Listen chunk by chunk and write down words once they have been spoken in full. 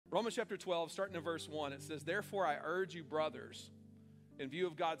Romans chapter 12, starting in verse 1, it says, "Therefore I urge you, brothers, in view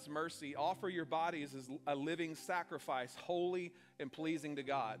of God's mercy, offer your bodies as a living sacrifice, holy and pleasing to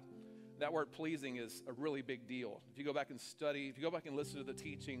God." That word pleasing is a really big deal. If you go back and study, if you go back and listen to the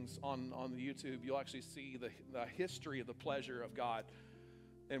teachings on the YouTube, you'll actually see the history of the pleasure of God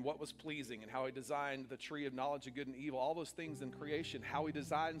and what was pleasing and how he designed the tree of knowledge of good and evil, all those things in creation, how he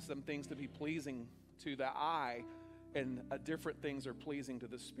designed some things to be pleasing to the eye and different things are pleasing to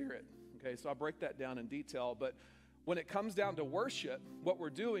the spirit. Okay, so I'll break that down in detail. But when it comes down to worship, what we're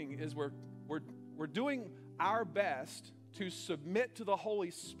doing is we're doing our best to submit to the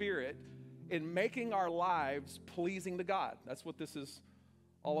Holy Spirit in making our lives pleasing to God. That's what this is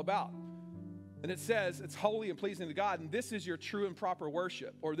all about. And it says it's holy and pleasing to God, and this is your true and proper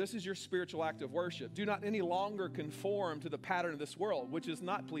worship, or this is your spiritual act of worship. Do not any longer conform to the pattern of this world, which is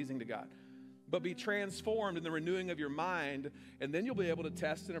not pleasing to God, but be transformed in the renewing of your mind, and then you'll be able to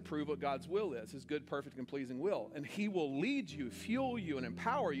test and approve what God's will is, his good, perfect, and pleasing will. And he will lead you, fuel you, and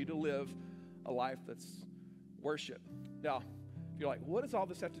empower you to live a life that's worship. Now, if you're like, what does all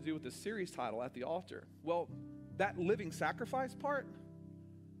this have to do with the series title, At the Altar? Well, that living sacrifice part,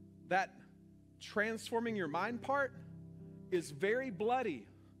 that transforming your mind part is very bloody.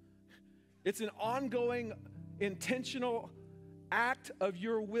 It's an ongoing, intentional act of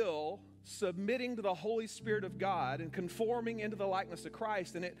your will submitting to the Holy Spirit of God and conforming into the likeness of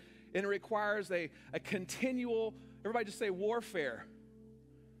Christ. And it requires a continual, everybody just say warfare.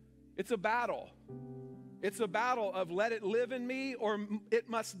 It's a battle. It's a battle of let it live in me or it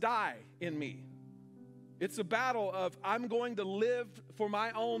must die in me. It's a battle of I'm going to live for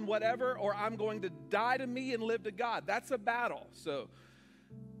my own whatever, or I'm going to die to me and live to God. That's a battle. So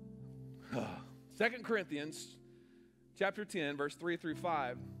 2 Corinthians chapter 10, verse 3 through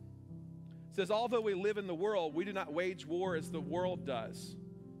 5 says, "Although we live in the world, we do not wage war as the world does.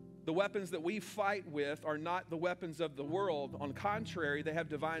 The weapons that we fight with are not the weapons of the world. On the contrary, they have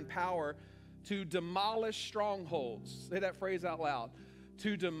divine power to demolish strongholds." Say that phrase out loud.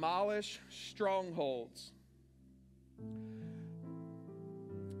 To demolish strongholds.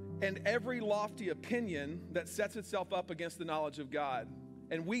 "And every lofty opinion that sets itself up against the knowledge of God.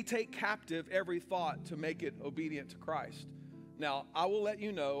 And we take captive every thought to make it obedient to Christ." Now, I will let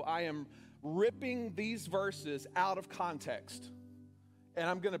you know, I am ripping these verses out of context. And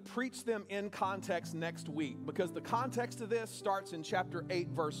I'm going to preach them in context next week, because the context of this starts in chapter 8,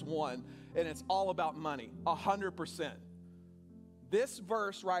 verse 1, and it's all about money, 100%. This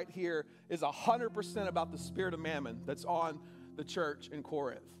verse right here is 100% about the spirit of mammon that's on the church in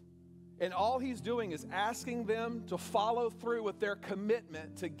Corinth. And all he's doing is asking them to follow through with their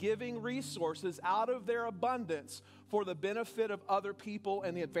commitment to giving resources out of their abundance for the benefit of other people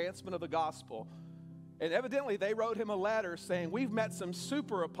and the advancement of the gospel. And evidently, they wrote him a letter saying, we've met some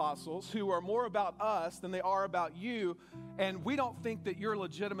super apostles who are more about us than they are about you, and we don't think that you're a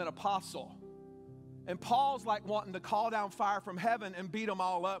legitimate apostle. And Paul's like wanting to call down fire from heaven and beat them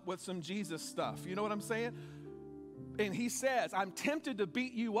all up with some Jesus stuff. You know what I'm saying? And he says, I'm tempted to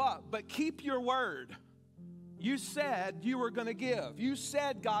beat you up, but keep your word. You said you were going to give. You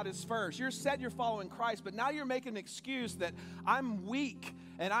said God is first. You said you're following Christ, but now you're making an excuse that I'm weak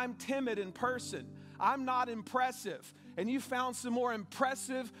and I'm timid in person. I'm not impressive. And you found some more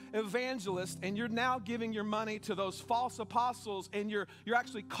impressive evangelists, and you're now giving your money to those false apostles, and you're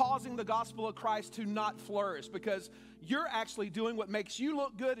actually causing the gospel of Christ to not flourish because you're actually doing what makes you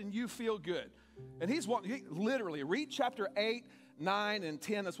look good and you feel good. And he literally, read chapter 8, 9, and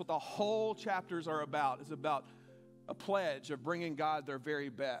 10. That's what the whole chapters are about. It's about a pledge of bringing God their very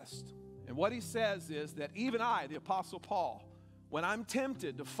best. And what he says is that even I, the Apostle Paul, when I'm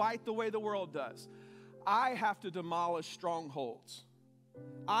tempted to fight the way the world does, I have to demolish strongholds.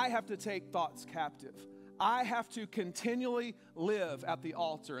 I have to take thoughts captive. I have to continually live at the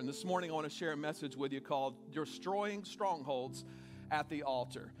altar. And this morning I want to share a message with you called Destroying Strongholds at the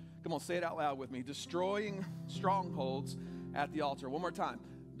Altar. Come on, say it out loud with me. Destroying strongholds at the altar. One more time.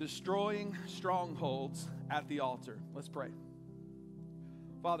 Destroying strongholds at the altar. Let's pray.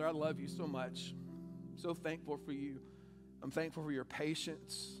 Father, I love you so much. I'm so thankful for you. I'm thankful for your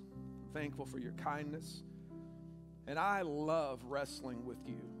patience. Thankful for your kindness. And I love wrestling with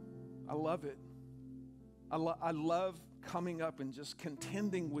you. I love it. I love coming up and just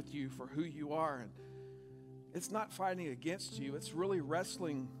contending with you for who you are. And it's not fighting against you. It's really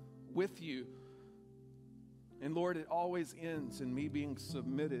wrestling with you. And Lord, it always ends in me being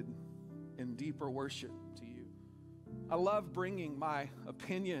submitted in deeper worship to you. I love bringing my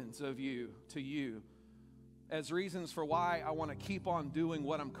opinions of you to you as reasons for why I want to keep on doing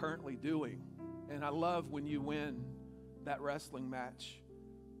what I'm currently doing. And I love when you win that wrestling match.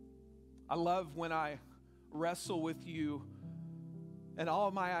 I love when I wrestle with you and all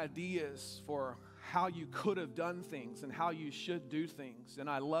of my ideas for how you could have done things and how you should do things. And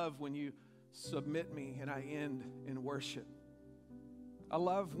I love when you submit me and I end in worship. I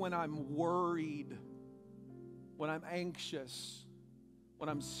love when I'm worried, when I'm anxious, when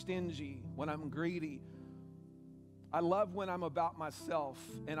I'm stingy, when I'm greedy. I love when I'm about myself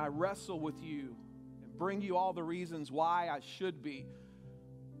and I wrestle with you and bring you all the reasons why I should be,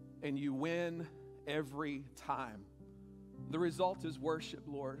 and you win every time. The result is worship,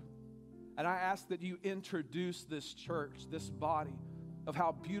 Lord. And I ask that you introduce this church, this body, of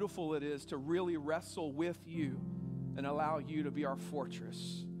how beautiful it is to really wrestle with you and allow you to be our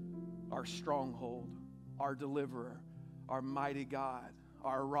fortress, our stronghold, our deliverer, our mighty God,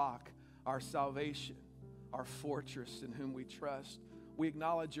 our rock, our salvation, our fortress in whom we trust. We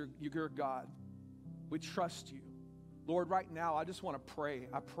acknowledge you're God. We trust you. Lord, right now, I just want to pray.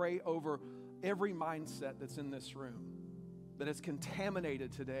 I pray over every mindset that's in this room that is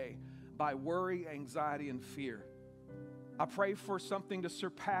contaminated today by worry, anxiety, and fear. I pray for something to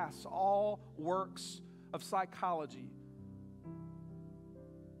surpass all works of psychology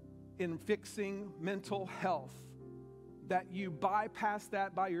in fixing mental health, that you bypass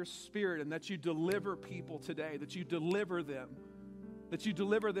that by your Spirit and that you deliver people today, that you deliver them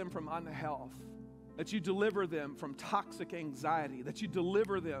from unhealth, that you deliver them from toxic anxiety, that you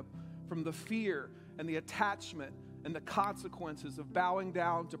deliver them from the fear and the attachment and the consequences of bowing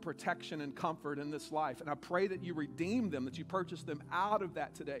down to protection and comfort in this life. And I pray that you redeem them, that you purchase them out of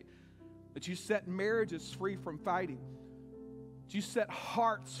that today, that you set marriages free from fighting, that you set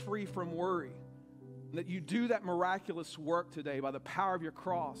hearts free from worry, and that you do that miraculous work today by the power of your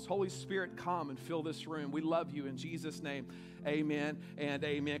cross. Holy Spirit, come and fill this room. We love you in Jesus' name. Amen and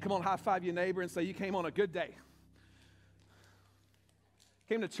amen. Come on, high five your neighbor and say you came on a good day.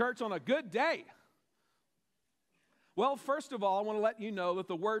 Came to church on a good day. Well, first of all, I want to let you know that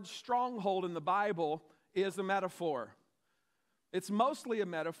the word stronghold in the Bible is a metaphor. It's mostly a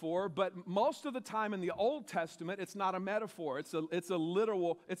metaphor, but most of the time in the Old Testament, it's not a metaphor. It's a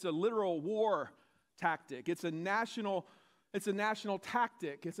literal war tactic. It's a national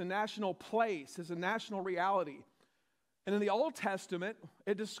tactic. It's a national place. It's a national reality. And in the Old Testament,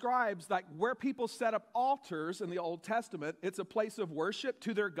 it describes like where people set up altars in the Old Testament. It's a place of worship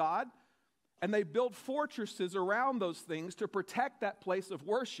to their God. And they build fortresses around those things to protect that place of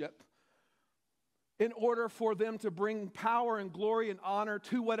worship in order for them to bring power and glory and honor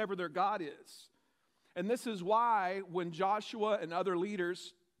to whatever their God is. And this is why when Joshua and other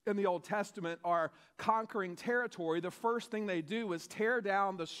leaders in the Old Testament are conquering territory, the first thing they do is tear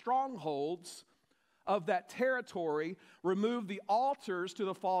down the strongholds of that territory, remove the altars to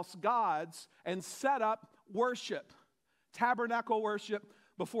the false gods, and set up worship. Tabernacle worship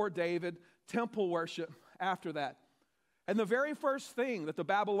before David, temple worship after that. And the very first thing that the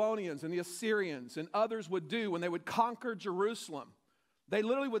Babylonians and the Assyrians and others would do when they would conquer Jerusalem, they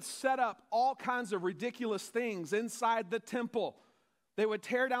literally would set up all kinds of ridiculous things inside the temple. They would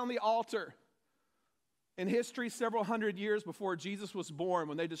tear down the altar. In history, several hundred years before Jesus was born,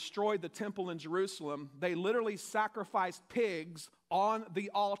 when they destroyed the temple in Jerusalem, they literally sacrificed pigs on the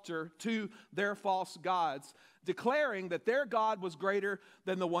altar to their false gods, declaring that their God was greater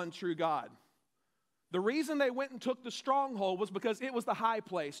than the one true God. The reason they went and took the stronghold was because it was the high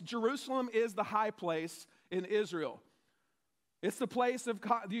place. Jerusalem is the high place in Israel. It's the place of,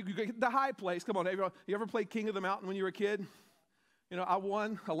 the high place. Come on, you ever played King of the Mountain when you were a kid? You know, I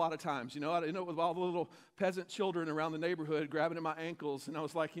won a lot of times. You know, with all the little peasant children around the neighborhood grabbing at my ankles. And I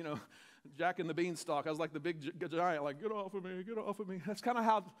was like, Jack and the Beanstalk. I was like the big giant, like, get off of me, get off of me. That's kind of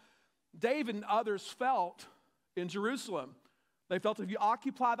how David and others felt in Jerusalem. They felt if you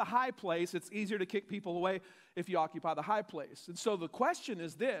occupy the high place, it's easier to kick people away if you occupy the high place. And so the question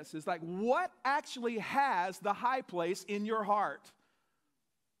is this, is like, what actually has the high place in your heart?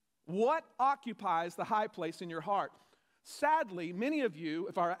 What occupies the high place in your heart? Sadly, many of you,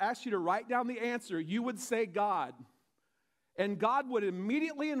 if I asked you to write down the answer, you would say God. And God would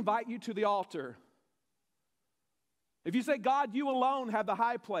immediately invite you to the altar. If you say, God, you alone have the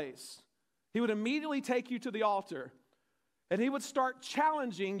high place, He would immediately take you to the altar. And He would start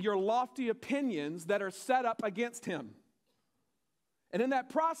challenging your lofty opinions that are set up against Him. And in that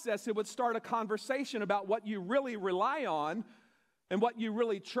process, it would start a conversation about what you really rely on and what you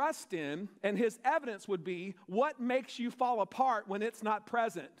really trust in. And His evidence would be what makes you fall apart when it's not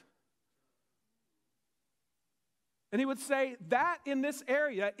present. And He would say, that in this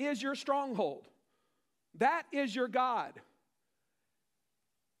area is your stronghold. That is your God.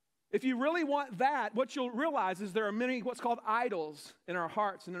 If you really want that, what you'll realize is there are many what's called idols in our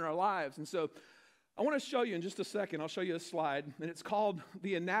hearts and in our lives. And so I want to show you in just a second, I'll show you a slide, and it's called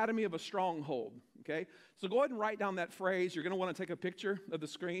The Anatomy of a Stronghold, okay? So go ahead and write down that phrase. You're going to want to take a picture of the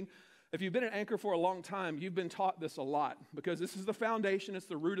screen. If you've been at Anchor for a long time, you've been taught this a lot because this is the foundation. It's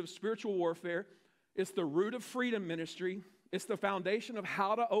the root of spiritual warfare. It's the root of freedom ministry. It's the foundation of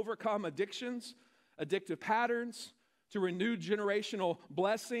how to overcome addictions, addictive patterns, to renew generational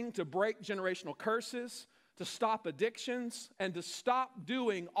blessing, to break generational curses, to stop addictions, and to stop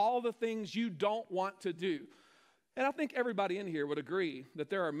doing all the things you don't want to do. And I think everybody in here would agree that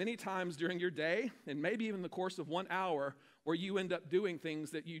there are many times during your day, and maybe even the course of 1 hour, where you end up doing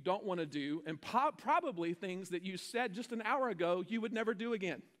things that you don't want to do, and probably things that you said just an hour ago you would never do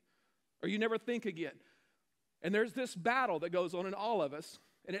again, or you never think again. And there's this battle that goes on in all of us,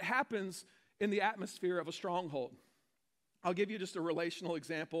 and it happens in the atmosphere of a stronghold. I'll give you just a relational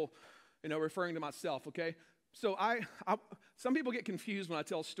example, referring to myself, okay? So some people get confused when I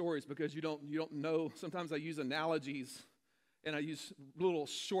tell stories because you don't know. Sometimes I use analogies and I use little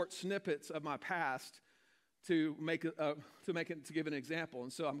short snippets of my past to give an example.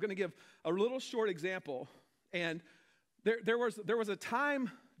 And so I'm going to give a little short example. And there was a time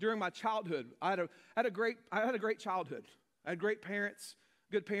during my childhood. I had a great childhood. I had great parents,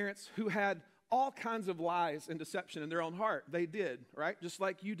 good parents who had all kinds of lies and deception in their own heart. They did, right? Just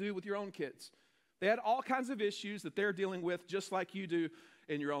like you do with your own kids. They had all kinds of issues that they're dealing with just like you do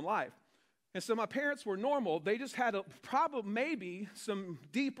in your own life. And so my parents were normal. They just had maybe some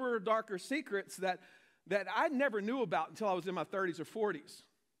deeper, darker secrets that I never knew about until I was in my 30s or 40s.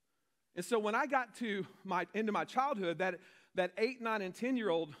 And so when I got into my childhood, that 8, 9, and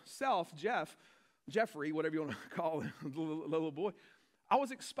 10-year-old self, Jeffrey, whatever you want to call him, the little boy, I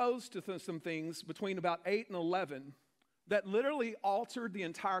was exposed to some things between about 8 and 11 that literally altered the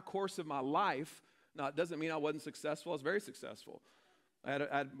entire course of my life. Now, it doesn't mean I wasn't successful. I was very successful. I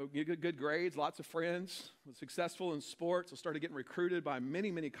had good grades, lots of friends, was successful in sports. I started getting recruited by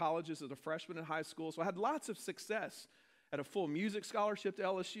many, many colleges as a freshman in high school. So I had lots of success. I had a full music scholarship to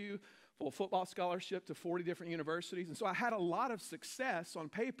LSU, full football scholarship to 40 different universities. And so I had a lot of success on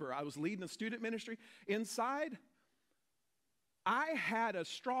paper. I was leading a student ministry. Inside, I had a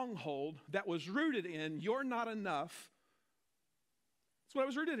stronghold that was rooted in, you're not enough. That's what I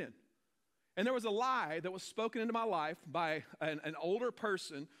was rooted in. And there was a lie that was spoken into my life by an older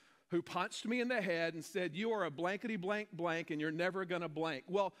person who punched me in the head and said, you are a blankety blank blank and you're never going to blank.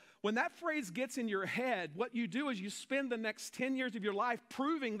 Well, when that phrase gets in your head, what you do is you spend the next 10 years of your life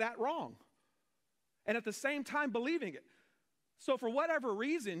proving that wrong. And at the same time believing it. So for whatever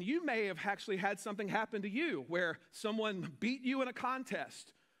reason, you may have actually had something happen to you where someone beat you in a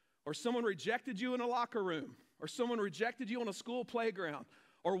contest, or someone rejected you in a locker room, or someone rejected you on a school playground,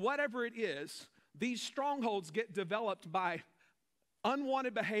 or whatever it is. These strongholds get developed by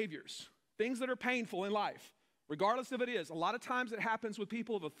unwanted behaviors, things that are painful in life, regardless of it is. A lot of times it happens with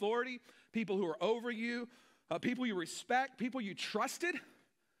people of authority, people who are over you, people you respect, people you trusted,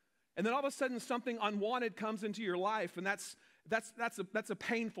 and then all of a sudden something unwanted comes into your life, and that's a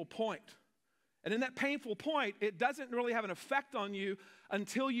painful point. And in that painful point, it doesn't really have an effect on you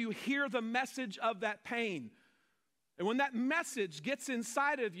until you hear the message of that pain. And when that message gets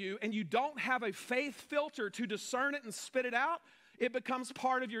inside of you and you don't have a faith filter to discern it and spit it out, it becomes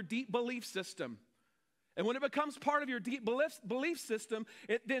part of your deep belief system. And when it becomes part of your deep belief system,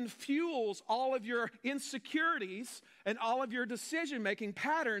 it then fuels all of your insecurities and all of your decision-making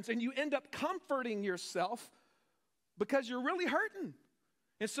patterns, and you end up comforting yourself because you're really hurting.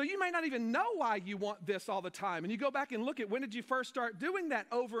 And so you may not even know why you want this all the time. And you go back and look at when did you first start doing that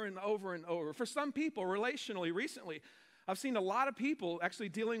over and over and over. For some people, relationally, recently, I've seen a lot of people actually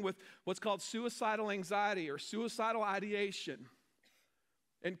dealing with what's called suicidal anxiety or suicidal ideation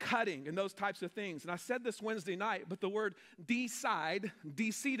and cutting and those types of things. And I said this Wednesday night, but the word decide,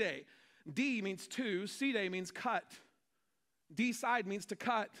 decide. D means to, cide means cut. Decide means to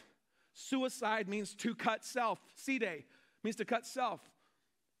cut. Suicide means to cut self. Cide means to cut self.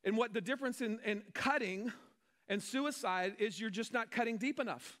 And what the difference in cutting and suicide is, you're just not cutting deep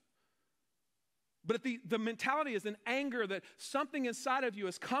enough. But the mentality is an anger that something inside of you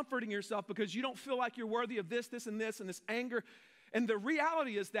is comforting yourself because you don't feel like you're worthy of this, and this anger. And the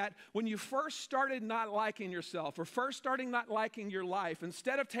reality is that when you first started not liking yourself or first starting not liking your life,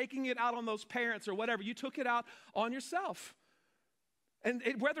 instead of taking it out on those parents or whatever, you took it out on yourself. And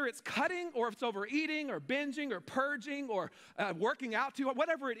whether it's cutting or if it's overeating or binging or purging or working out too,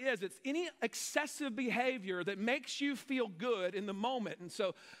 whatever it is, it's any excessive behavior that makes you feel good in the moment. And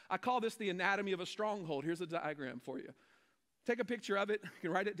so I call this the anatomy of a stronghold. Here's a diagram for you. Take a picture of it. You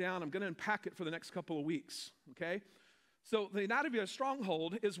can write it down. I'm going to unpack it for the next couple of weeks, okay? So the anatomy of a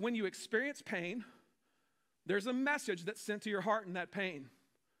stronghold is when you experience pain, there's a message that's sent to your heart in that pain,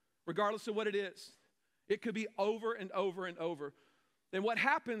 regardless of what it is. It could be over and over and over. Then what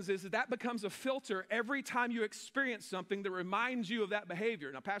happens is that becomes a filter every time you experience something that reminds you of that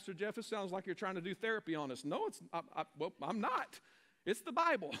behavior. Now, Pastor Jeff, it sounds like you're trying to do therapy on us. No, I'm not. It's the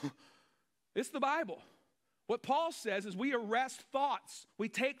Bible. It's the Bible. What Paul says is we arrest thoughts. We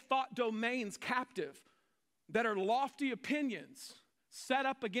take thought domains captive that are lofty opinions set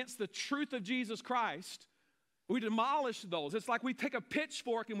up against the truth of Jesus Christ. We demolish those. It's like we take a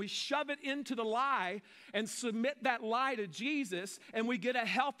pitchfork and we shove it into the lie and submit that lie to Jesus, and we get a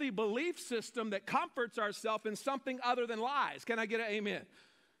healthy belief system that comforts ourselves in something other than lies. Can I get an amen?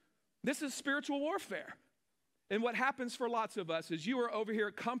 This is spiritual warfare. And what happens for lots of us is you are over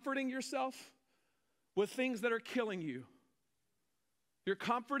here comforting yourself with things that are killing you. You're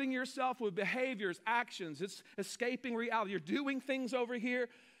comforting yourself with behaviors, actions. It's escaping reality. You're doing things over here,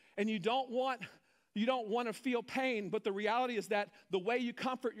 and you don't want to feel pain, but the reality is that the way you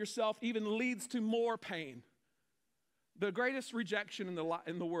comfort yourself even leads to more pain. The greatest rejection in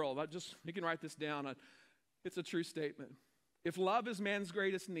the world, you can write this down. It's a true statement. If love is man's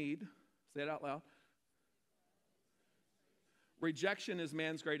greatest need, say it out loud. Rejection is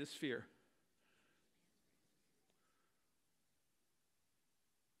man's greatest fear.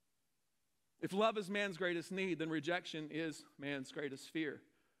 If love is man's greatest need, then rejection is man's greatest fear.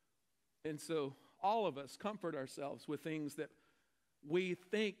 And so all of us comfort ourselves with things that we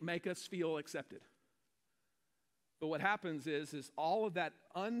think make us feel accepted. But what happens is all of that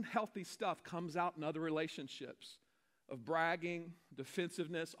unhealthy stuff comes out in other relationships of bragging,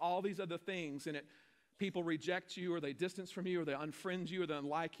 defensiveness, all these other things, and people reject you, or they distance from you, or they unfriend you, or they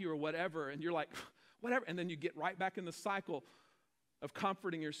unlike you, or whatever, and you're like, whatever, and then you get right back in the cycle of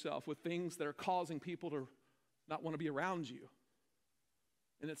comforting yourself with things that are causing people to not want to be around you.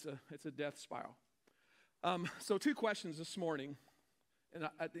 And it's a death spiral. So 2 questions this morning. And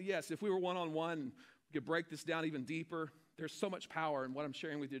yes, if we were one-on-one, we could break this down even deeper. There's so much power in what I'm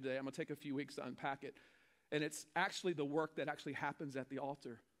sharing with you today. I'm going to take a few weeks to unpack it. And it's actually the work that actually happens at the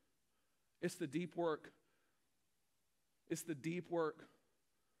altar. It's the deep work. It's the deep work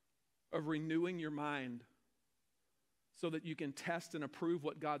of renewing your mind so that you can test and approve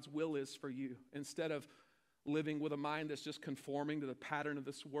what God's will is for you, instead of living with a mind that's just conforming to the pattern of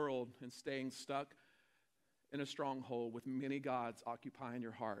this world and staying stuck in a stronghold with many gods occupying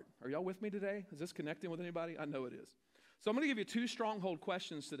your heart. Are y'all with me today? Is this connecting with anybody? I know it is. So I'm going to give you 2 stronghold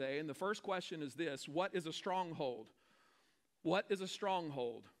questions today, and the first question is this: what is a stronghold? What is a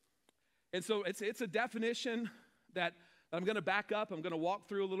stronghold? And so it's a definition that I'm going to back up. I'm going to walk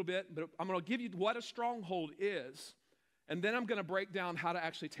through a little bit, but I'm going to give you what a stronghold is. And then I'm going to break down how to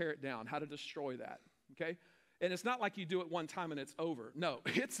actually tear it down, how to destroy that, okay? And it's not like you do it one time and it's over. No,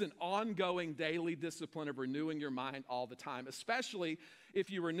 it's an ongoing daily discipline of renewing your mind all the time, especially if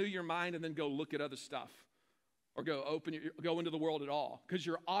you renew your mind and then go look at other stuff or go into the world at all, because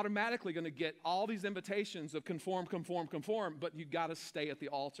you're automatically going to get all these invitations of conform, but you got to stay at the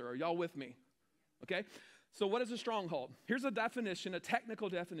altar. Are y'all with me? Okay? So what is a stronghold? Here's a definition, a technical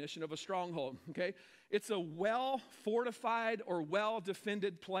definition of a stronghold, okay? It's a well-fortified or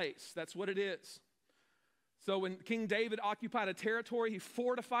well-defended place. That's what it is. So when King David occupied a territory, he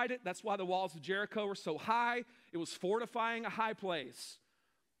fortified it. That's why the walls of Jericho were so high. It was fortifying a high place.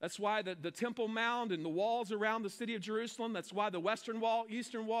 That's why the Temple Mound and the walls around the city of Jerusalem, that's why the western wall,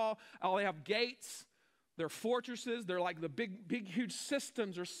 eastern wall, all they have gates. They're fortresses. They're like the big, huge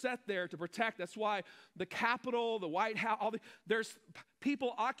systems are set there to protect. That's why the Capitol, the White House, there's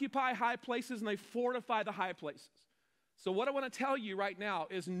people occupy high places and they fortify the high places. So what I want to tell you right now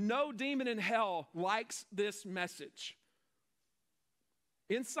is no demon in hell likes this message.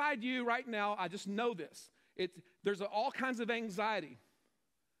 Inside you right now, I just know this. There's all kinds of anxiety.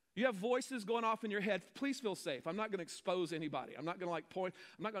 You have voices going off in your head. Please feel safe. I'm not going to expose anybody. I'm not going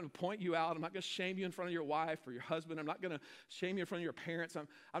to point you out. I'm not going to shame you in front of your wife or your husband. I'm not going to shame you in front of your parents.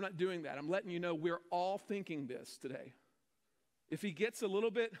 I'm not doing that. I'm letting you know we're all thinking this today. If he gets a little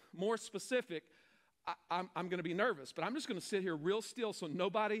bit more specific, I'm going to be nervous, but I'm just going to sit here real still so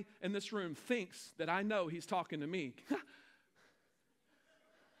nobody in this room thinks that I know he's talking to me.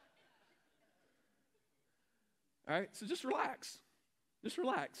 All right, so just relax. Just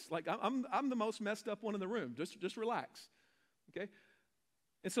relax. Like I'm the most messed up one in the room. Just relax, okay?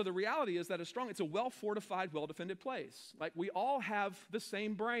 And so the reality is that it's a well-fortified, well-defended place. Like we all have the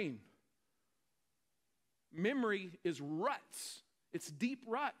same brain. Memory is ruts. It's deep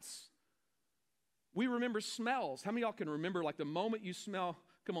ruts. We remember smells. How many of y'all can remember like the moment you smell,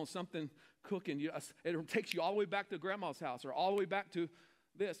 come on, something cooking, it takes you all the way back to grandma's house or all the way back to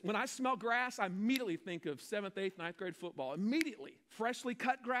this. When I smell grass, I immediately think of 7th, 8th, 9th grade football. Immediately. Freshly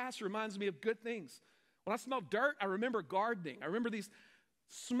cut grass reminds me of good things. When I smell dirt, I remember gardening. I remember these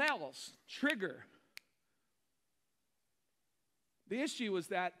smells trigger. The issue is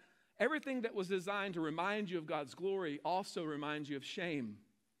that everything that was designed to remind you of God's glory also reminds you of shame,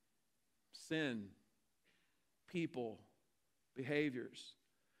 sin, people, behaviors.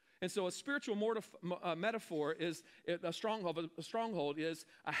 And so a spiritual metaphor is a stronghold. A stronghold is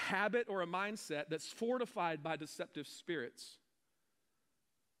a habit or a mindset that's fortified by deceptive spirits.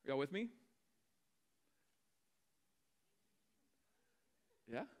 Y'all with me?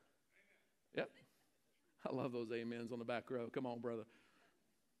 Yeah? Yep. I love those amens on the back row. Come on, brother.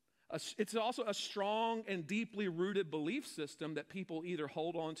 It's also a strong and deeply rooted belief system that people either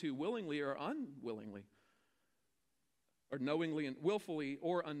hold on to willingly or unwillingly, or knowingly and willfully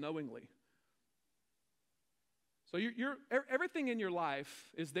or unknowingly. So everything in your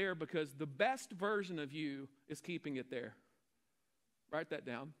life is there because the best version of you is keeping it there. Write that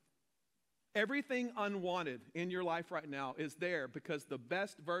down. Everything unwanted in your life right now is there because the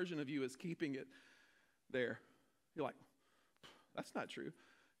best version of you is keeping it there. You're like, that's not true.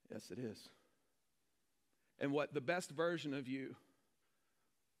 Yes, it is. And what the best version of you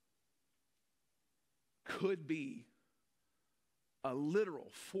could be a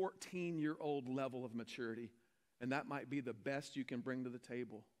literal 14-year-old level of maturity, and that might be the best you can bring to the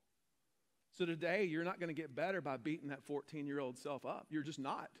table. So today, you're not going to get better by beating that 14-year-old self up. You're just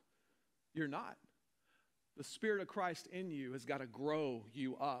not. You're not. The Spirit of Christ in you has got to grow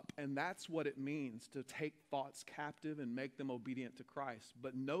you up, and that's what it means to take thoughts captive and make them obedient to Christ.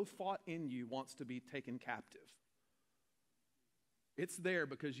 But no thought in you wants to be taken captive. It's there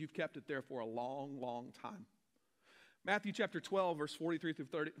because you've kept it there for a long, long time. Matthew chapter 12, verse 43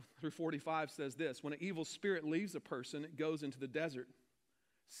 through 45 says this: when an evil spirit leaves a person, it goes into the desert,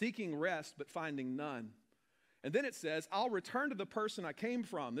 seeking rest but finding none. And then it says, I'll return to the person I came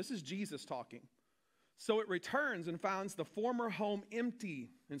from. This is Jesus talking. So it returns and finds the former home empty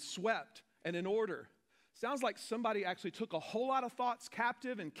and swept and in order. Sounds like somebody actually took a whole lot of thoughts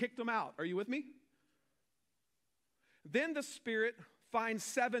captive and kicked them out. Are you with me? Then the spirit finds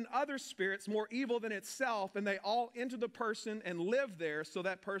 7 other spirits more evil than itself, and they all enter the person and live there, so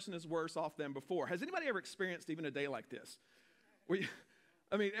that person is worse off than before. Has anybody ever experienced even a day like this?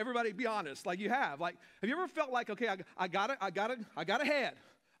 I mean, everybody be honest, like you have. Like, have you ever felt like, okay, I got ahead.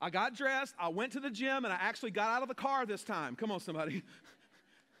 I got dressed, I went to the gym, and I actually got out of the car this time. Come on, somebody.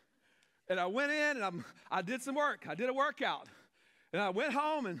 And I went in, and I did some work. I did a workout. And I went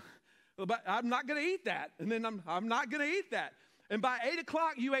home, and I'm not going to eat that. And then I'm not going to eat that. And by 8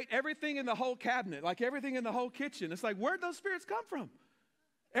 o'clock, you ate everything in the whole cabinet, like everything in the whole kitchen. It's like, where'd those spirits come from?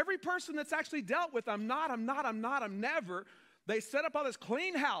 Every person that's actually dealt with, I'm never. They set up all this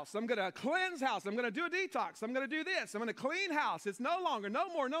clean house. I'm going to cleanse house. I'm going to do a detox. I'm going to do this. I'm going to clean house. It's no longer, no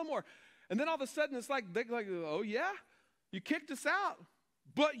more. And then all of a sudden, it's like, they're like, oh yeah, you kicked us out,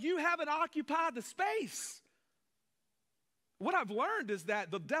 but you haven't occupied the space. What I've learned is that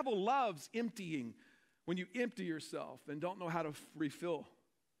the devil loves emptying when you empty yourself and don't know how to refill.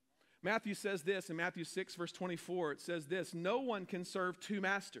 Matthew says this in Matthew 6, verse 24. It says this: no one can serve 2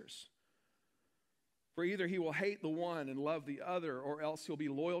 masters. For either he will hate the one and love the other, or else he'll be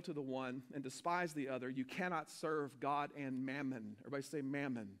loyal to the one and despise the other. You cannot serve God and mammon. Everybody say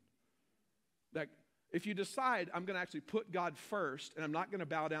mammon. Like, if you decide I'm going to actually put God first and I'm not going to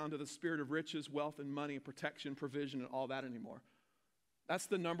bow down to the spirit of riches, wealth, and money, and protection, provision, and all that anymore. That's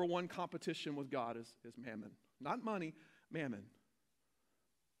the number one competition with God is mammon. Not money, mammon.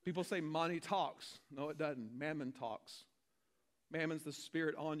 People say money talks. No, it doesn't. Mammon talks. Mammon's the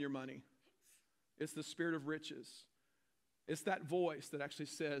spirit on your money. It's the spirit of riches. It's that voice that actually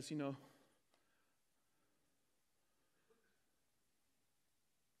says, 2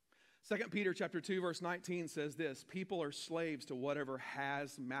 Peter chapter 2, verse 19 says this: people are slaves to whatever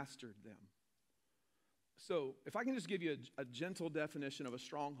has mastered them. So if I can just give you a gentle definition of a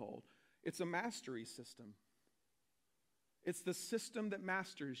stronghold, it's a mastery system. It's the system that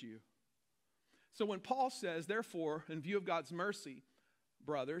masters you. So when Paul says, therefore, in view of God's mercy,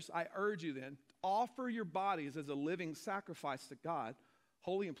 brothers, I urge you then, offer your bodies as a living sacrifice to God,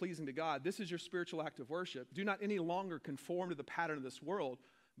 holy and pleasing to God. This is your spiritual act of worship. Do not any longer conform to the pattern of this world,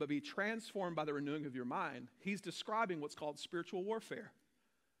 but be transformed by the renewing of your mind. He's describing what's called spiritual warfare.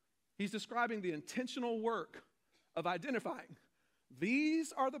 He's describing the intentional work of identifying,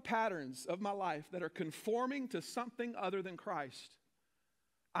 these are the patterns of my life that are conforming to something other than Christ.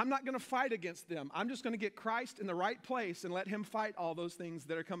 I'm not going to fight against them. I'm just going to get Christ in the right place and let him fight all those things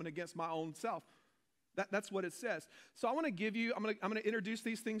that are coming against my own self. That's what it says. So I want to give you, I'm going to introduce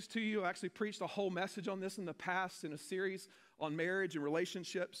these things to you. I actually preached a whole message on this in the past in a series on marriage and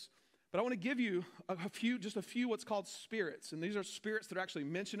relationships. But I want to give you just a few what's called spirits. And these are spirits that are actually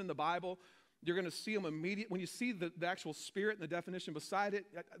mentioned in the Bible. You're going to see them immediately. When you see the actual spirit and the definition beside it,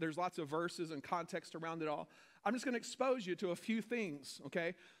 there's lots of verses and context around it all. I'm just going to expose you to a few things,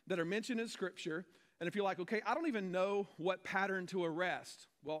 okay, that are mentioned in Scripture. And if you're like, okay, I don't even know what pattern to arrest.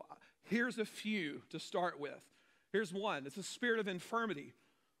 Well, here's a few to start with. Here's one. It's the spirit of infirmity.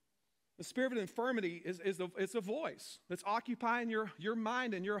 The spirit of infirmity it's a voice that's occupying your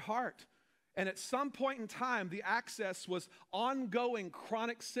mind and your heart. And at some point in time, the access was ongoing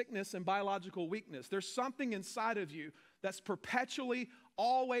chronic sickness and biological weakness. There's something inside of you that's perpetually,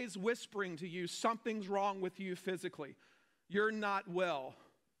 always whispering to you, something's wrong with you physically. You're not well.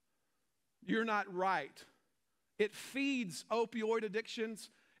 You're not right. It feeds opioid addictions.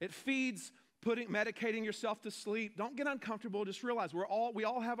 It feeds medicating yourself to sleep. Don't get uncomfortable. Just realize we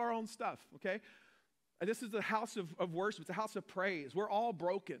all have our own stuff, okay? And this is the house of worship. It's a house of praise. We're all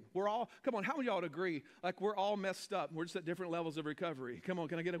broken. Come on, how many of y'all would agree? Like we're all messed up. We're just at different levels of recovery. Come on,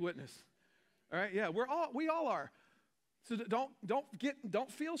 can I get a witness? All right, yeah, we all are. So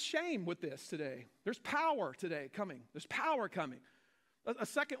don't feel shame with this today. There's power today coming. There's power coming. A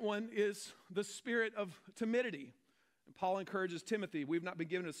second one is the spirit of timidity. And Paul encourages Timothy, we've not been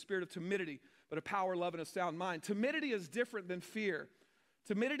given a spirit of timidity, but a power, love, and a sound mind. Timidity is different than fear.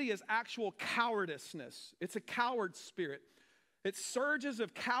 Timidity is actual cowardiceness. It's a coward spirit. It's surges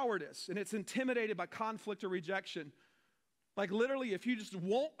of cowardice, and it's intimidated by conflict or rejection. Like literally, if you just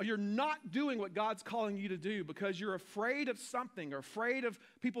you're not doing what God's calling you to do because you're afraid of something or afraid of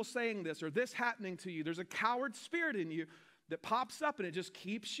people saying this or this happening to you. There's a coward spirit in you that pops up and it just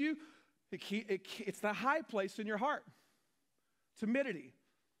keeps you, it's the high place in your heart. Timidity.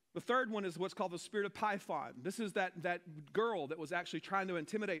 The third one is what's called the spirit of Python. This is that girl that was actually trying to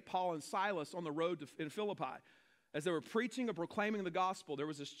intimidate Paul and Silas on the road in Philippi. As they were preaching and proclaiming the gospel, there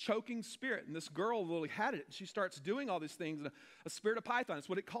was this choking spirit, and this girl literally had it. She starts doing all these things, and a spirit of Python, that's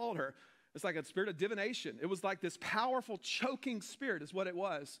what it called her. It's like a spirit of divination. It was like this powerful choking spirit is what it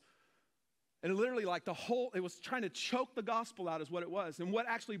was. And literally like it was trying to choke the gospel out is what it was. And what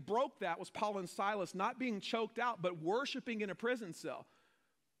actually broke that was Paul and Silas not being choked out, but worshiping in a prison cell.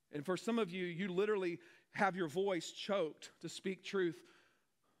 And for some of you, you literally have your voice choked to speak truth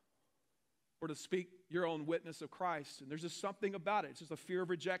or to speak your own witness of Christ. And there's just something about it. It's just a fear of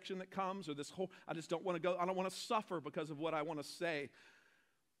rejection that comes, or I just don't want to go, I don't want to suffer because of what I want to say.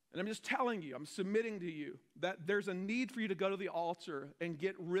 And I'm just telling you, I'm submitting to you that there's a need for you to go to the altar and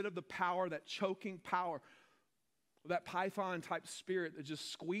get rid of the power, that choking power, that Python-type spirit that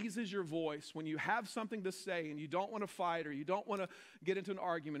just squeezes your voice when you have something to say and you don't want to fight or you don't want to get into an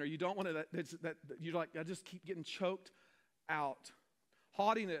argument or you don't want to, you're like, I just keep getting choked out.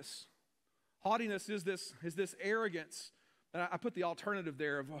 Haughtiness. Haughtiness is this arrogance. And I put the alternative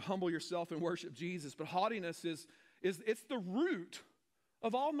there of humble yourself and worship Jesus. But haughtiness it's the root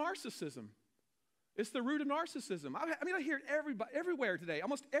of all narcissism. It's the root of narcissism. I hear it everywhere today.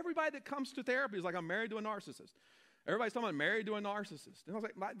 Almost everybody that comes to therapy is like, I'm married to a narcissist. Everybody's talking about married to a narcissist. And I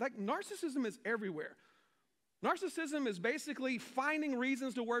was like narcissism is everywhere. Narcissism is basically finding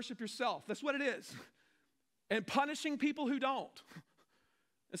reasons to worship yourself. That's what it is. And punishing people who don't.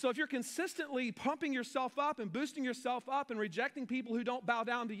 And so if you're consistently pumping yourself up and boosting yourself up and rejecting people who don't bow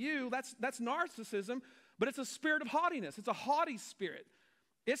down to you, that's narcissism, but it's a spirit of haughtiness. It's a haughty spirit.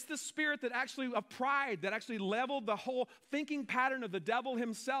 It's the spirit that actually, of pride, that actually leveled the whole thinking pattern of the devil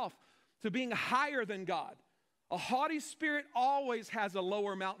himself to being higher than God. A haughty spirit always has a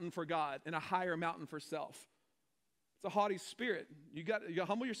lower mountain for God and a higher mountain for self. It's a haughty spirit. You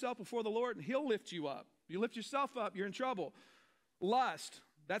humble yourself before the Lord and he'll lift you up. You lift yourself up, you're in trouble. Lust.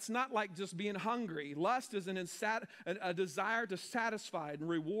 That's not like just being hungry. Lust is a desire to satisfy and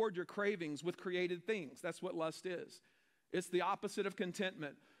reward your cravings with created things. That's what lust is. It's the opposite of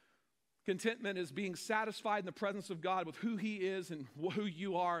contentment. Contentment is being satisfied in the presence of God with who he is and who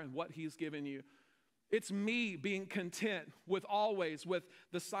you are and what he's given you. It's me being content with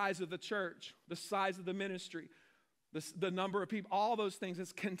the size of the church, the size of the ministry, the number of people, all those things.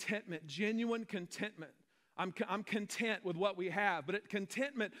 It's contentment, genuine contentment. I'm content with what we have, but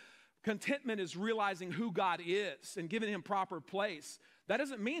contentment is realizing who God is and giving him proper place. That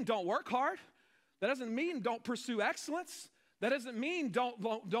doesn't mean don't work hard. That doesn't mean don't pursue excellence. That doesn't mean don't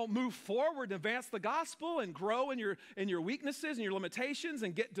move forward and advance the gospel and grow in your weaknesses and your limitations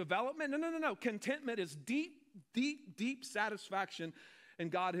and get development. No. Contentment is deep satisfaction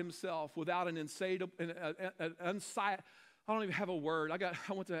and God himself without an I don't even have a word.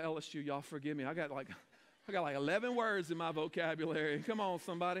 I went to LSU, y'all forgive me. I got like 11 words in my vocabulary. Come on,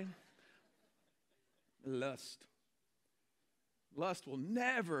 somebody. Lust. Lust will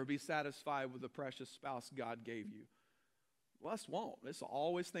never be satisfied with the precious spouse God gave you. Lust won't. It's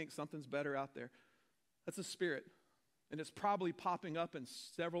always think something's better out there. That's a spirit. And it's probably popping up in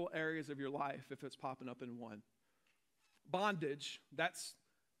several areas of your life if it's popping up in one. Bondage, that's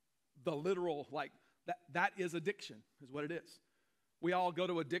the literal, that is addiction, is what it is. We all go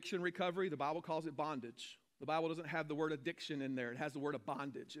to addiction recovery. The Bible calls it bondage. The Bible doesn't have the word addiction in there. It has the word of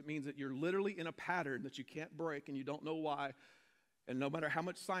bondage. It means that you're literally in a pattern that you can't break and you don't know why. And no matter how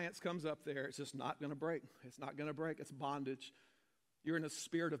much science comes up there, it's just not going to break. It's not going to break. It's bondage. You're in a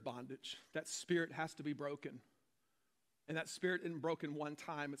spirit of bondage. That spirit has to be broken. And that spirit isn't broken one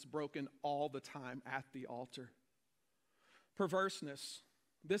time. It's broken all the time at the altar. Perverseness.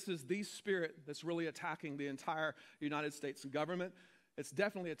 This is the spirit that's really attacking the entire United States government. It's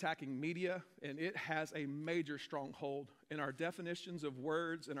definitely attacking media, and it has a major stronghold in our definitions of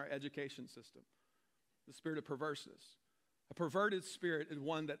words and our education system. The spirit of perverseness. A perverted spirit is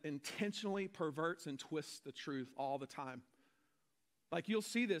one that intentionally perverts and twists the truth all the time. Like you'll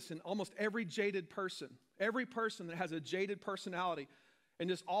see this in almost every jaded person. Every person that has a jaded personality and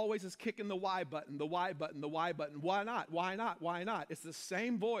just always is kicking the why button, the why button, the why button. Why not? Why not? Why not? It's the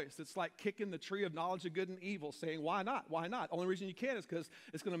same voice. It's like kicking the tree of knowledge of good and evil, saying, why not? Why not? Only reason you can't is because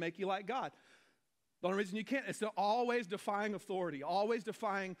it's going to make you like God. The only reason you can't is always defying authority, always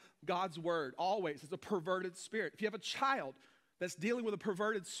defying God's word, always. It's a perverted spirit. If you have a child that's dealing with a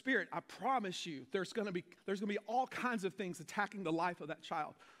perverted spirit, I promise you there's going to be all kinds of things attacking the life of that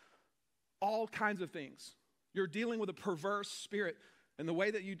child. All kinds of things. You're dealing with a perverse spirit. And the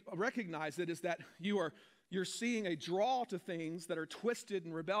way that you recognize it is that you're seeing a draw to things that are twisted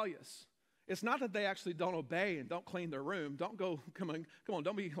and rebellious. It's not that they actually don't obey and don't clean their room. Don't go, come on,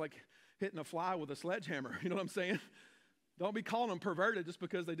 don't be like hitting a fly with a sledgehammer. You know what I'm saying? Don't be calling them perverted just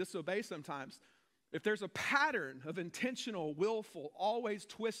because they disobey sometimes. If there's a pattern of intentional, willful, always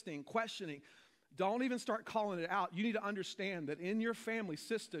twisting, questioning, don't even start calling it out. You need to understand that in your family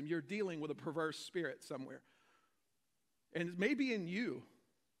system, you're dealing with a perverse spirit somewhere. And it may be in you.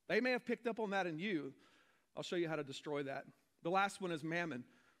 They may have picked up on that in you. I'll show you how to destroy that. The last one is mammon.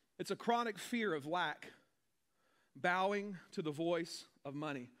 It's a chronic fear of lack, bowing to the voice of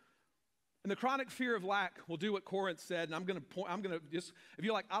money. And the chronic fear of lack will do what Corinth said, and I'm going to just, if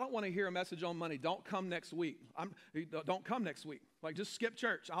you're like, I don't want to hear a message on money, don't come next week. Don't come next week. Like, just skip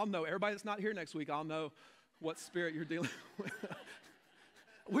church. I'll know. Everybody that's not here next week, I'll know what spirit you're dealing with.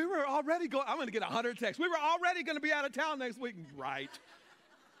 We were already going, I'm going to get 100 texts. We were already going to be out of town next week. Right.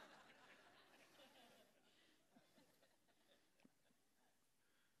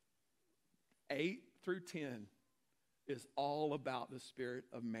 Eight through 10 is all about the spirit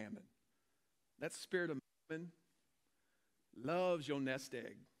of mammon. That spirit of mammon loves your nest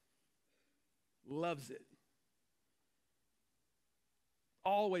egg. Loves it.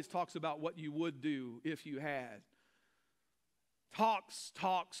 Always talks about what you would do if you had. Talks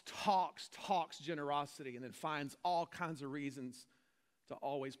generosity, and then finds all kinds of reasons to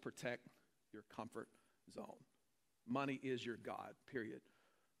always protect your comfort zone. Money is your God, period.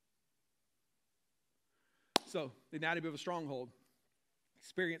 So, the anatomy of a stronghold.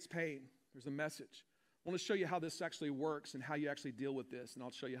 Experience pain. There's a message. I want to show you how this actually works and how you actually deal with this, and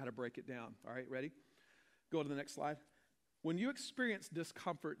I'll show you how to break it down. All right, ready? Go to the next slide. When you experience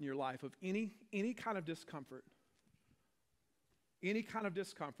discomfort in your life, of any kind of discomfort,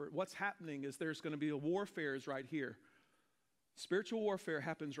 what's happening is there's going to be a warfare is right here. Spiritual warfare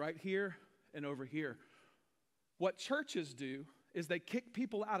happens right here and over here. What churches do is they kick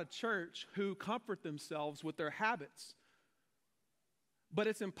people out of church who comfort themselves with their habits. But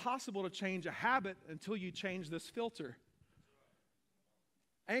it's impossible to change a habit until you change this filter.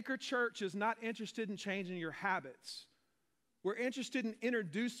 Anchor Church is not interested in changing your habits. We're interested in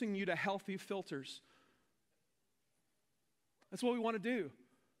introducing you to healthy filters. That's what we want to do.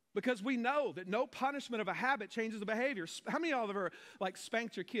 Because we know that no punishment of a habit changes the behavior. How many of y'all have ever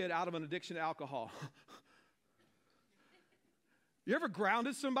spanked your kid out of an addiction to alcohol? You ever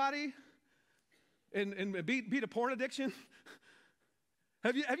grounded somebody and beat a porn addiction?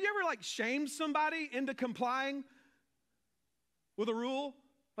 Have you ever shamed somebody into complying with a rule?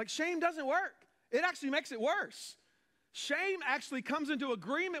 Shame doesn't work. It actually makes it worse. Shame actually comes into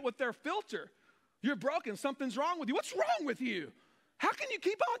agreement with their filter. You're broken. Something's wrong with you. What's wrong with you? How can you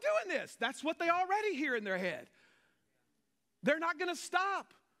keep on doing this? That's what they already hear in their head. They're not going to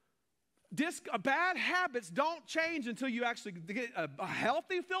stop. Bad habits don't change until you actually get a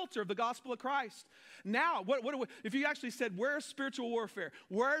healthy filter of the gospel of Christ. Now, if you actually said, where's spiritual warfare?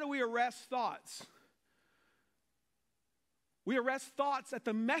 Where do we arrest thoughts? We arrest thoughts at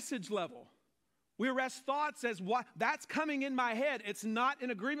the message level. We arrest thoughts as what that's coming in my head. It's not in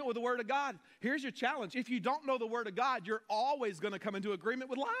agreement with the Word of God. Here's your challenge. If you don't know the Word of God, you're always going to come into agreement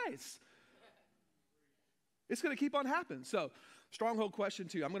with lies. It's going to keep on happening. So, stronghold question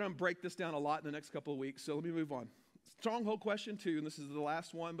 2. I'm going to break this down a lot in the next couple of weeks, so let me move on. Stronghold question 2, and this is the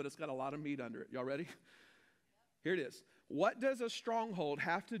last one, but it's got a lot of meat under it. Y'all ready? Here it is. What does a stronghold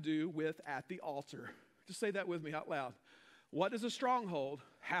have to do with at the altar? Just say that with me out loud. What does a stronghold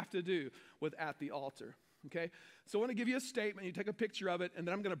have to do with at the altar? Okay? So I want to give you a statement. You take a picture of it, and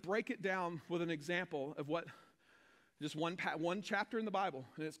then I'm going to break it down with an example of what, just one chapter in the Bible.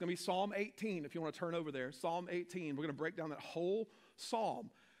 And it's going to be Psalm 18, if you want to turn over there. Psalm 18. We're going to break down that whole psalm.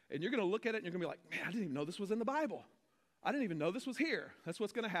 And you're going to look at it, and you're going to be like, man, I didn't even know this was in the Bible. I didn't even know this was here. That's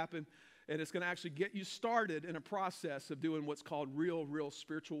what's going to happen. And it's going to actually get you started in a process of doing what's called real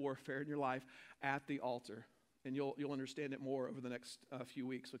spiritual warfare in your life at the altar. And you'll understand it more over the next few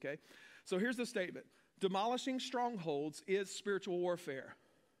weeks, okay? So here's the statement. Demolishing strongholds is spiritual warfare.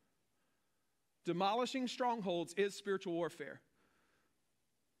 Demolishing strongholds is spiritual warfare.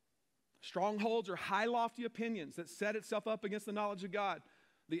 Strongholds are high, lofty opinions that set itself up against the knowledge of God.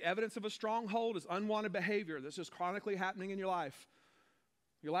 The evidence of a stronghold is unwanted behavior that's just chronically happening in your life.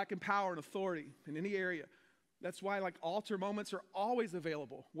 You're lacking power and authority in any area. That's why altar moments are always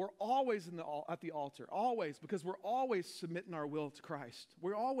available. We're always at the altar, always, because we're always submitting our will to Christ.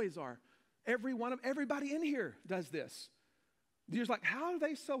 We always are. Everybody in here does this. You're just like, how are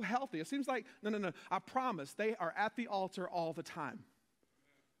they so healthy? It seems like, no. I promise they are at the altar all the time.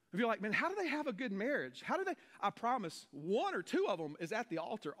 If you're like, man, how do they have a good marriage? I promise 1 or 2 of them is at the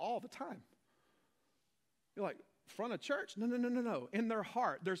altar all the time. You're like, front of church? No. In their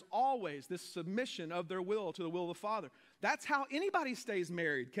heart, there's always this submission of their will to the will of the Father. That's how anybody stays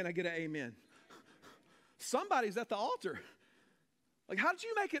married. Can I get an amen? Somebody's at the altar. Like, how did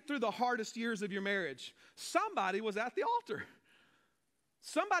you make it through the hardest years of your marriage? Somebody was at the altar.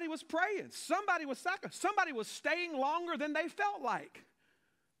 Somebody was praying. Somebody was sacrificing. Somebody was staying longer than they felt like.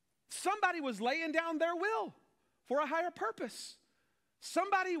 Somebody was laying down their will for a higher purpose.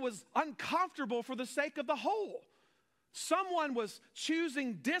 Somebody was uncomfortable for the sake of the whole. Someone was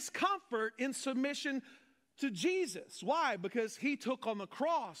choosing discomfort in submission to Jesus. Why? Because he took on the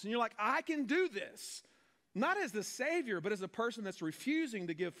cross. And you're like, I can do this. Not as the Savior, but as a person that's refusing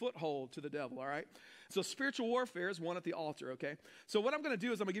to give foothold to the devil, all right? So spiritual warfare is one at the altar, okay? So what I'm going to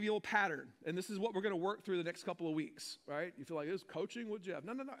do is I'm going to give you a little pattern. And this is what we're going to work through the next couple of weeks, right? You feel like, this is coaching with Jeff.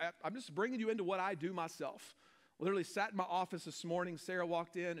 No. I'm just bringing you into what I do myself. Literally sat in my office this morning. Sarah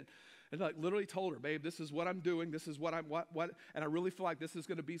walked in and literally told her, babe, this is what I'm doing. This is what and I really feel like this is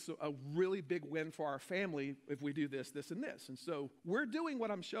going to be a really big win for our family if we do this, and this. And so we're doing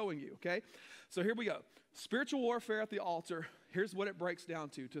what I'm showing you, okay? So here we go. Spiritual warfare at the altar. Here's what it breaks down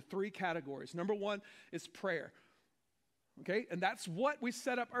to 3 categories. Number 1 is prayer, okay? And that's what we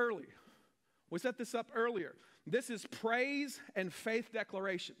set up early. We set this up earlier. This is praise and faith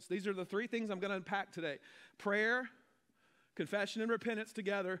declarations. These are the 3 things I'm going to unpack today. Prayer, confession and repentance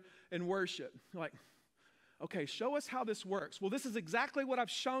together, and worship. Like, okay, show us how this works. Well, this is exactly what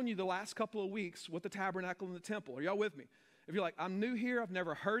I've shown you the last couple of weeks with the tabernacle and the temple. Are y'all with me? If you're like, I'm new here, I've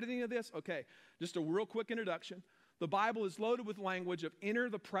never heard any of this, okay, just a real quick introduction. The Bible is loaded with language of enter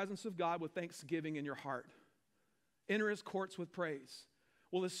the presence of God with thanksgiving in your heart. Enter his courts with praise.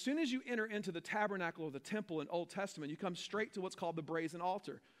 Well, as soon as you enter into the tabernacle or the temple in Old Testament, you come straight to what's called the brazen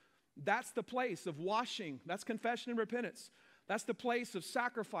altar. That's the place of washing. That's confession and repentance. That's the place of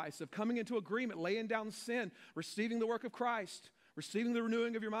sacrifice, of coming into agreement, laying down sin, receiving the work of Christ, receiving the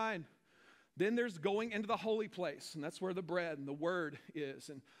renewing of your mind. Then there's going into the holy place, and that's where the bread and the word is.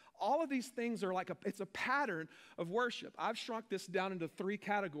 And all of these things are it's a pattern of worship. I've shrunk this down into 3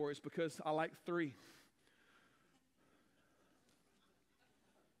 categories because I like 3.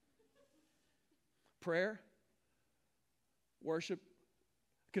 Prayer, worship,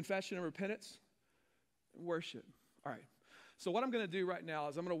 confession and repentance, worship. All right. So what I'm going to do right now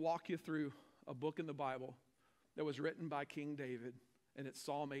is I'm going to walk you through a book in the Bible that was written by King David, and it's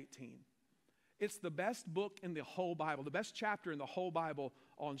Psalm 18. It's the best book in the whole Bible, the best chapter in the whole Bible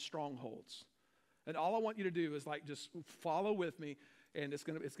on strongholds. And all I want you to do is just follow with me, and it's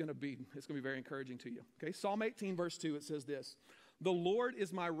going to be very encouraging to you. Okay? Psalm 18 verse 2, it says this: "The Lord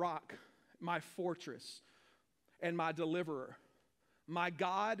is my rock, my fortress, and my deliverer. My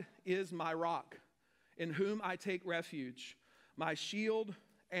God is my rock, in whom I take refuge, my shield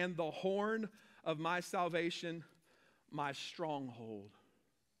and the horn of my salvation, my stronghold.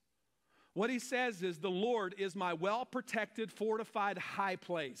 What he says is, the Lord is my well-protected, fortified high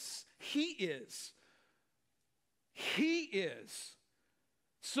place. He is. He is.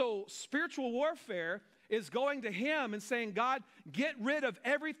 So spiritual warfare is going to him and saying, God, get rid of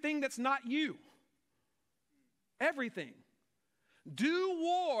everything that's not you. Everything. Do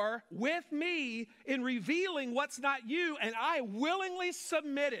war with me in revealing what's not you, and I willingly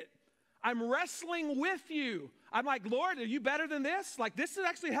submit it. I'm wrestling with you. I'm like, Lord, are you better than this? Like, this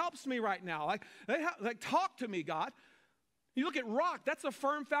actually helps me right now. Like, talk to me, God. You look at rock, that's a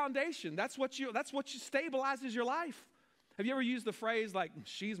firm foundation. That's what stabilizes your life. Have you ever used the phrase like,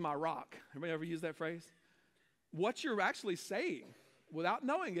 she's my rock? Everybody ever use that phrase? What you're actually saying, without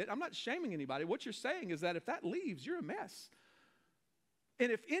knowing it, I'm not shaming anybody. What you're saying is that if that leaves, you're a mess.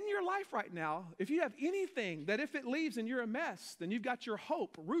 And if in your life right now, if you have anything that if it leaves and you're a mess, then you've got your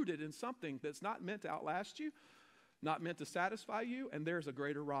hope rooted in something that's not meant to outlast you, not meant to satisfy you, and there's a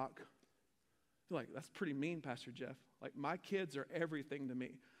greater rock. You're like, that's pretty mean, Pastor Jeff. Like, my kids are everything to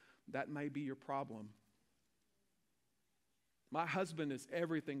me. That may be your problem. My husband is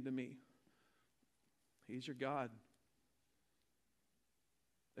everything to me. He's your God.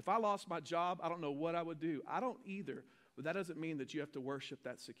 If I lost my job, I don't know what I would do. I don't either. But that doesn't mean that you have to worship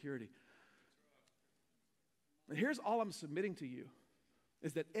that security. And here's all I'm submitting to you,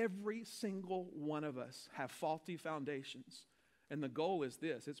 is that every single one of us have faulty foundations. And the goal is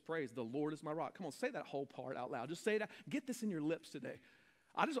this, it's praise, the Lord is my rock. Come on, say that whole part out loud. Just say it out. Get this in your lips today.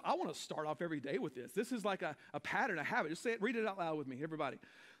 I want to start off every day with this. This is like a pattern, a habit. Just say it, read it out loud with me, everybody.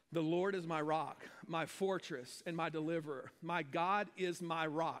 The Lord is my rock, my fortress, and my deliverer. My God is my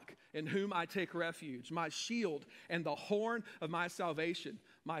rock, in whom I take refuge, my shield, and the horn of my salvation,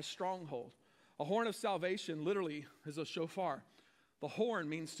 my stronghold. A horn of salvation literally is a shofar. The horn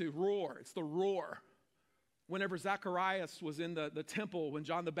means to roar. It's the roar. Whenever Zacharias was in the temple, when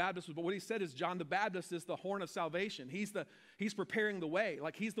John the Baptist was, but what he said is John the Baptist is the horn of salvation. He's preparing the way,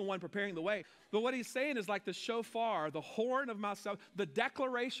 like he's the one preparing the way. But what he's saying is like the shofar, the horn of my salvation. The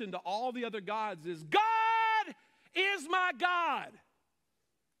declaration to all the other gods is, God is my God.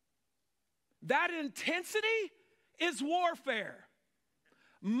 That intensity is warfare.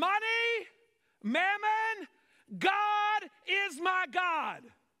 Money, mammon, God is my God.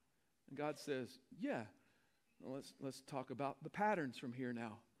 And God says, yeah. Let's talk about the patterns from here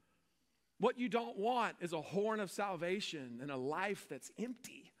now. What you don't want is a horn of salvation and a life that's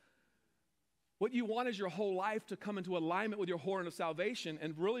empty. What you want is your whole life to come into alignment with your horn of salvation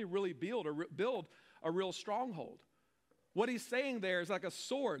and really, really build a real stronghold. What he's saying there is like a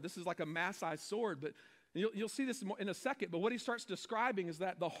sword. This is like a mass-sized sword, but you'll see this in a second. But what he starts describing is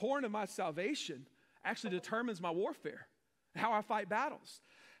that the horn of my salvation actually determines my warfare, how I fight battles.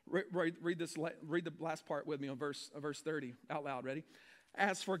 Read the last part with me on verse 30 out loud. Ready?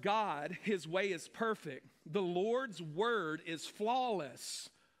 As for God, his way is perfect. The Lord's word is flawless.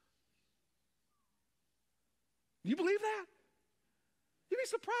 Do you believe that? You'd be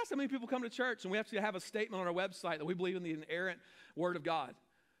surprised how many people come to church and we have to have a statement on our website that we believe in the inerrant word of God.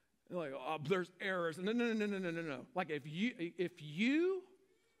 They're like, oh, there's errors. No. Like if you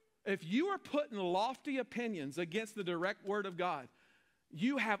are putting lofty opinions against the direct word of God,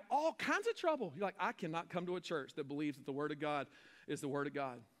 you have all kinds of trouble. You're like, I cannot come to a church that believes that the Word of God is the Word of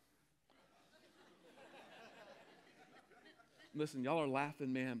God. Listen, y'all are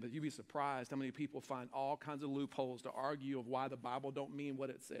laughing, man, but you'd be surprised how many people find all kinds of loopholes to argue of why the Bible don't mean what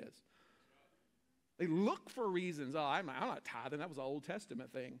it says. They look for reasons. Oh, I'm not tithing. That was an Old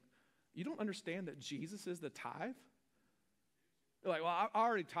Testament thing. You don't understand that Jesus is the tithe? You're like, well, I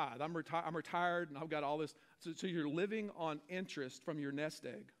already tithe. I'm retired, and I've got all this. So you're living on interest from your nest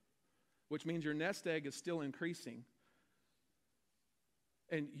egg, which means your nest egg is still increasing.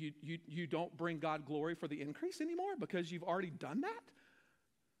 And you don't bring God glory for the increase anymore because you've already done that?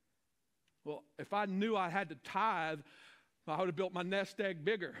 Well, if I knew I had to tithe, I would have built my nest egg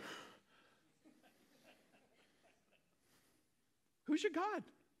bigger. Who's your God?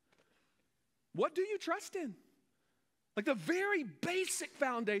 What do you trust in? Like the very basic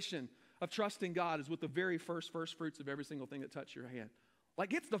foundation of trusting God is with the very first fruits of every single thing that touches your hand.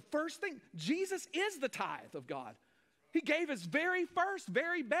 Like it's the first thing. Jesus is the tithe of God. He gave his very first,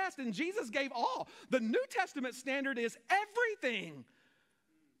 very best, and Jesus gave all. The New Testament standard is everything.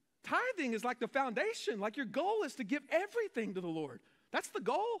 Tithing is like the foundation. Like your goal is to give everything to the Lord. That's the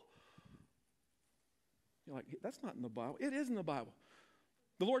goal. You're like, that's not in the Bible. It is in the Bible.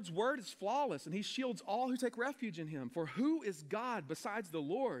 The Lord's word is flawless, and he shields all who take refuge in him. For who is God besides the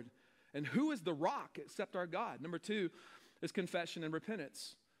Lord? And who is the rock except our God? Number 2 is confession and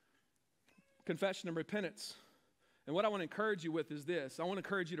repentance. confession and repentance. And what I want to encourage you with is this. I want to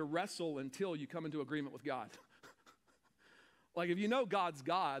encourage you to wrestle until you come into agreement with God. Like if you know God's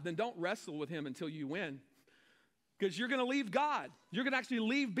God, then don't wrestle with him until you win. Because you're going to leave God. You're going to actually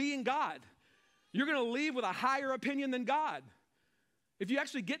leave being God. You're going to leave with a higher opinion than God. If you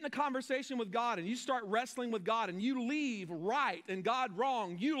actually get in a conversation with God and you start wrestling with God and you leave right and God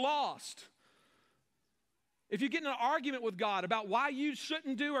wrong, you lost. If you get in an argument with God about why you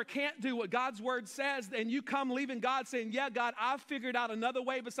shouldn't do or can't do what God's word says, and you come leaving God saying, yeah, God, I've figured out another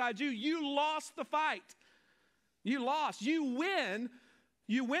way besides you, you lost the fight. You lost. You win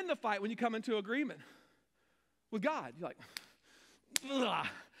the fight when you come into agreement with God. You're like, ugh,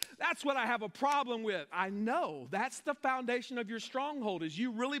 that's what I have a problem with. I know. That's the foundation of your stronghold, is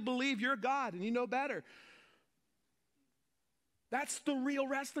you really believe you're God and you know better. That's the real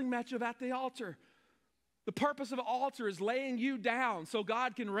wrestling match of at the altar. The purpose of the altar is laying you down so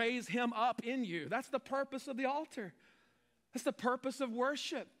God can raise him up in you. That's the purpose of the altar. That's the purpose of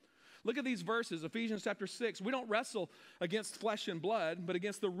worship. Look at these verses, Ephesians chapter 6. We don't wrestle against flesh and blood, but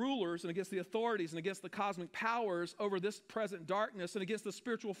against the rulers and against the authorities and against the cosmic powers over this present darkness and against the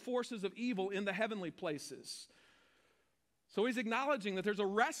spiritual forces of evil in the heavenly places. So he's acknowledging that there's a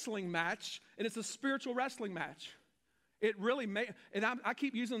wrestling match, and it's a spiritual wrestling match. It really and I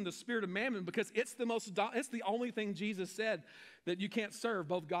keep using the spirit of mammon because it's the only thing Jesus said that you can't serve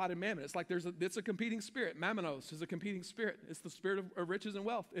both God and mammon. It's like it's a competing spirit. Mammonos is a competing spirit. It's the spirit of riches and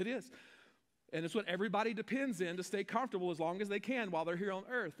wealth. It is. And it's what everybody depends in to stay comfortable as long as they can while they're here on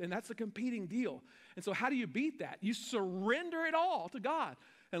earth. And that's a competing deal. And so how do you beat that? You surrender it all to God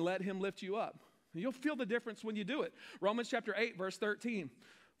and let him lift you up. And you'll feel the difference when you do it. Romans chapter 8, verse 13.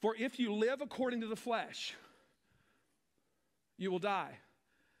 For if you live according to the flesh, you will die.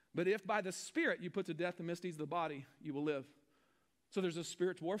 But if by the Spirit you put to death the misdeeds of the body, you will live. So there's a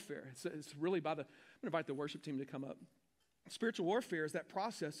spiritual warfare. It's really I'm going to invite the worship team to come up. Spiritual warfare is that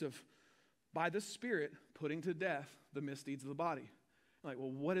process of, by the Spirit, putting to death the misdeeds of the body. Like,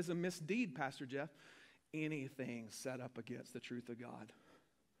 well, what is a misdeed, Pastor Jeff? Anything set up against the truth of God.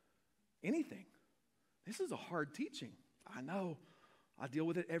 Anything. This is a hard teaching. I know. I deal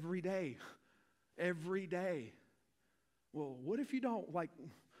with it every day. Every day. Well, what if you don't,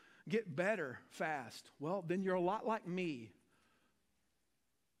 get better fast? Well, then you're a lot like me.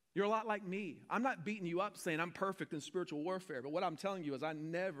 You're a lot like me. I'm not beating you up saying I'm perfect in spiritual warfare, but what I'm telling you is I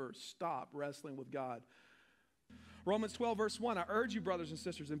never stop wrestling with God. Romans 12, verse 1, I urge you, brothers and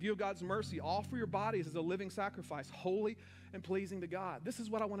sisters, in view of God's mercy, offer your bodies as a living sacrifice, holy and pleasing to God. This is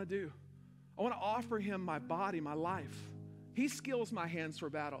what I want to do. I want to offer him my body, my life. He skills my hands for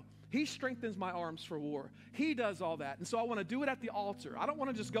battle. He strengthens my arms for war. He does all that. And so I want to do it at the altar. I don't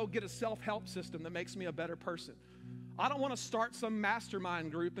want to just go get a self-help system that makes me a better person. I don't want to start some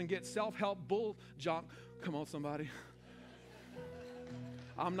mastermind group and get self-help bull junk. Come on, somebody.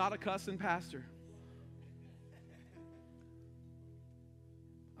 I'm not a cussing pastor.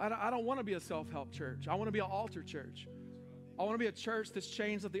 I don't want to be a self-help church. I want to be an altar church. I want to be a church that's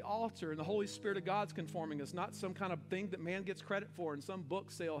changed at the altar and the Holy Spirit of God's conforming us, not some kind of thing that man gets credit for and some book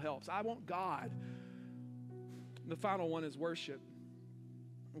sale helps. I want God. And the final one is worship.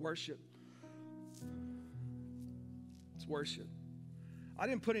 Worship. It's worship. I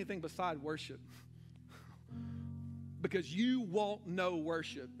didn't put anything beside worship because you won't know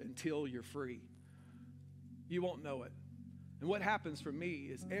worship until you're free. You won't know it. And what happens for me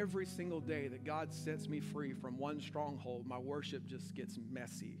is every single day that God sets me free from one stronghold, my worship just gets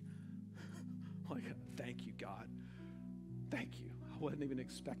messy. Like, thank you, God. Thank you. I wasn't even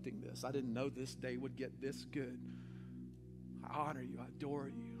expecting this. I didn't know this day would get this good. I honor you. I adore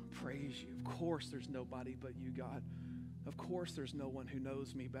you. I praise you. Of course there's nobody but you, God. Of course there's no one who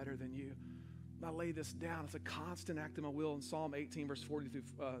knows me better than you. I lay this down. It's a constant act of my will. In Psalm 18, verse 40 through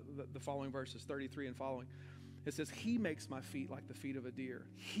the following verses, 33 and following. It says, he makes my feet like the feet of a deer.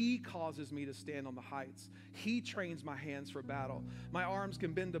 He causes me to stand on the heights. He trains my hands for battle. My arms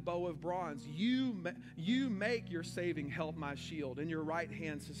can bend a bow of bronze. You make your saving help my shield, and your right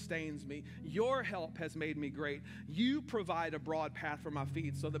hand sustains me. Your help has made me great. You provide a broad path for my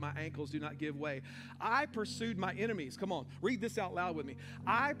feet so that my ankles do not give way. I pursued my enemies. Come on, read this out loud with me.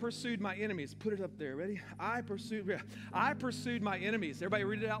 I pursued my enemies. Put it up there. Ready? I pursued my enemies. Everybody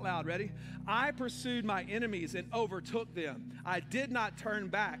read it out loud. Ready? I pursued my enemies enemies and overtook them. I did not turn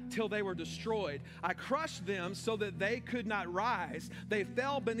back till they were destroyed. I crushed them so that they could not rise. They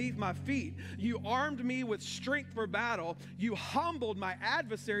fell beneath my feet. You armed me with strength for battle. You humbled my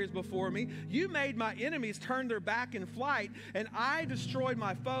adversaries before me. You made my enemies turn their back in flight, and I destroyed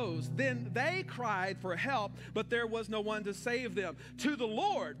my foes. Then they cried for help, but there was no one to save them. To the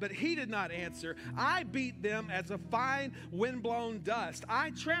Lord, but he did not answer. I beat them as a fine windblown dust.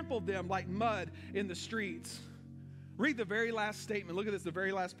 I trampled them like mud in the streets. Read the very last statement. Look at this, the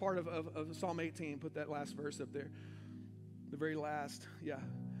very last part of Psalm 18. Put that last verse up there. The very last, yeah.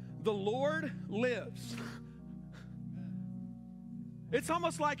 The Lord lives. It's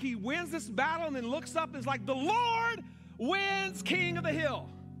almost like he wins this battle and then looks up and is like, the Lord wins, King of the hill.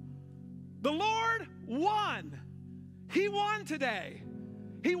 The Lord won. He won today.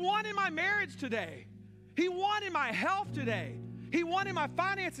 He won in my marriage today. He won in my health today. He won in my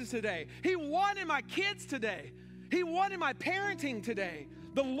finances today. He won in my kids today. He won in my parenting today.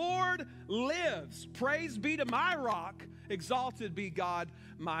 The Lord lives. Praise be to my rock. Exalted be God,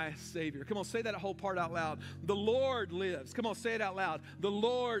 my Savior. Come on, say that whole part out loud. The Lord lives. Come on, say it out loud. The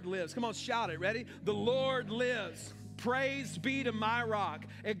Lord lives. Come on, shout it. Ready? The Lord lives. Praise be to my rock.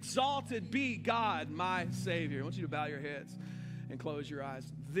 Exalted be God, my Savior. I want you to bow your heads and close your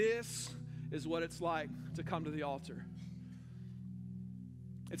eyes. This is what it's like to come to the altar.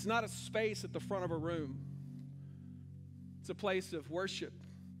 It's not a space at the front of a room. It's a place of worship.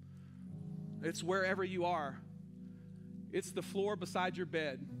 It's wherever you are. It's the floor beside your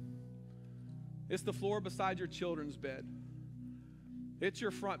bed. It's the floor beside your children's bed. It's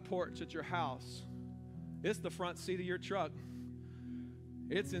your front porch at your house. It's the front seat of your truck.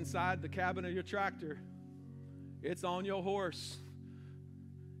 It's inside the cabin of your tractor. It's on your horse.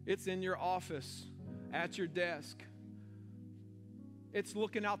 It's in your office, at your desk. It's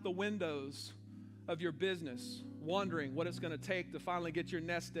looking out the windows of your business, wondering what it's going to take to finally get your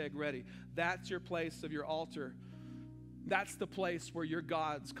nest egg ready. That's your place of your altar. That's the place where your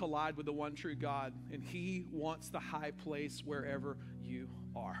gods collide with the one true God, and he wants the high place wherever you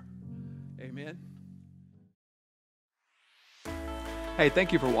are. Amen. Hey,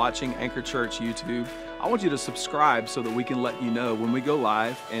 thank you for watching Anchor Church YouTube. I want you to subscribe so that we can let you know when we go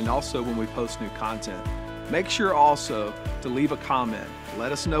live and also when we post new content. Make sure also to leave a comment.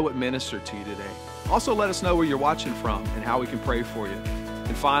 Let us know what ministered to you today. Also, let us know where you're watching from and how we can pray for you.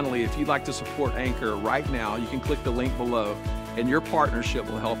 And finally, if you'd like to support Anchor right now, you can click the link below, and your partnership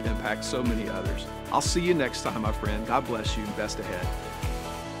will help impact so many others. I'll see you next time, my friend. God bless you, and best ahead.